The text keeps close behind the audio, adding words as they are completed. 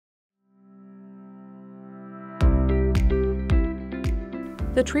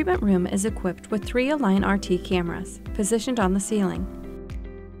The treatment room is equipped with 3 Align RT cameras positioned on the ceiling.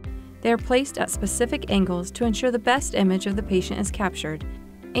 They are placed at specific angles to ensure the best image of the patient is captured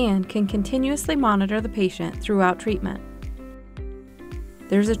and can continuously monitor the patient throughout treatment.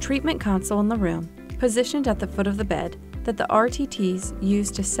 There's a treatment console in the room, positioned at the foot of the bed, that the RTTs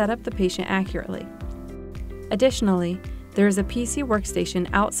use to set up the patient accurately. Additionally, there is a PC workstation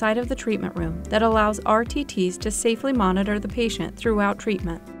outside of the treatment room that allows RTTs to safely monitor the patient throughout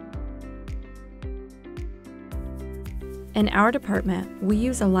treatment. In our department, we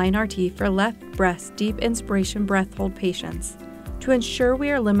use Align RT for left breast deep inspiration breath hold patients to ensure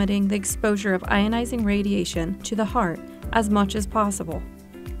we are limiting the exposure of ionizing radiation to the heart as much as possible.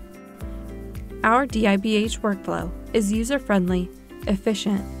 Our DIBH workflow is user-friendly,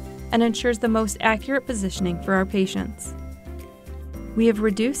 efficient, and ensures the most accurate positioning for our patients. We have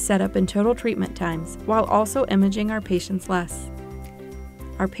reduced setup and total treatment times while also imaging our patients less.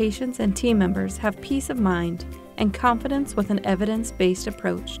 Our patients and team members have peace of mind and confidence with an evidence-based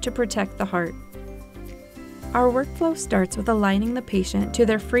approach to protect the heart. Our workflow starts with aligning the patient to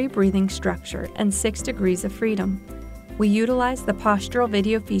their free breathing structure and 6 degrees of freedom. We utilize the postural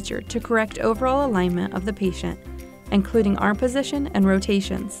video feature to correct overall alignment of the patient, including arm position and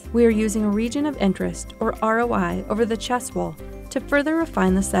rotations. We are using a region of interest, or ROI, over the chest wall to further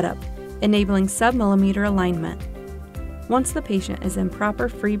refine the setup, enabling sub-millimeter alignment. Once the patient is in proper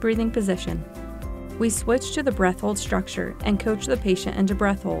free breathing position, we switch to the breath hold structure and coach the patient into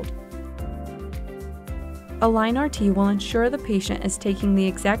breath hold. Align RT will ensure the patient is taking the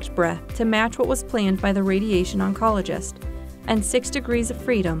exact breath to match what was planned by the radiation oncologist, and 6 degrees of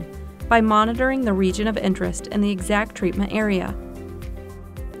freedom by monitoring the region of interest in the exact treatment area.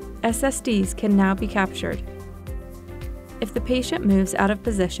 SSDs can now be captured. If the patient moves out of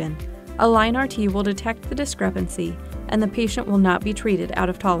position, Align RT will detect the discrepancy and the patient will not be treated out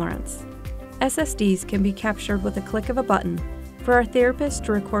of tolerance. SSDs can be captured with a click of a button for our therapist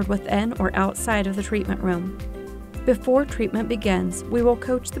to record within or outside of the treatment room. Before treatment begins, we will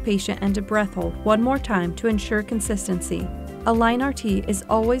coach the patient into breath hold one more time to ensure consistency. Align RT is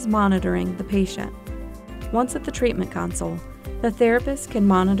always monitoring the patient. Once at the treatment console, the therapist can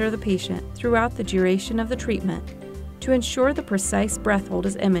monitor the patient throughout the duration of the treatment to ensure the precise breath hold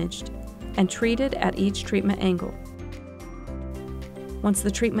is imaged and treated at each treatment angle. Once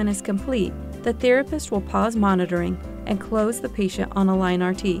the treatment is complete, the therapist will pause monitoring and close the patient on Align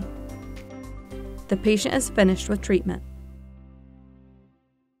RT. The patient is finished with treatment.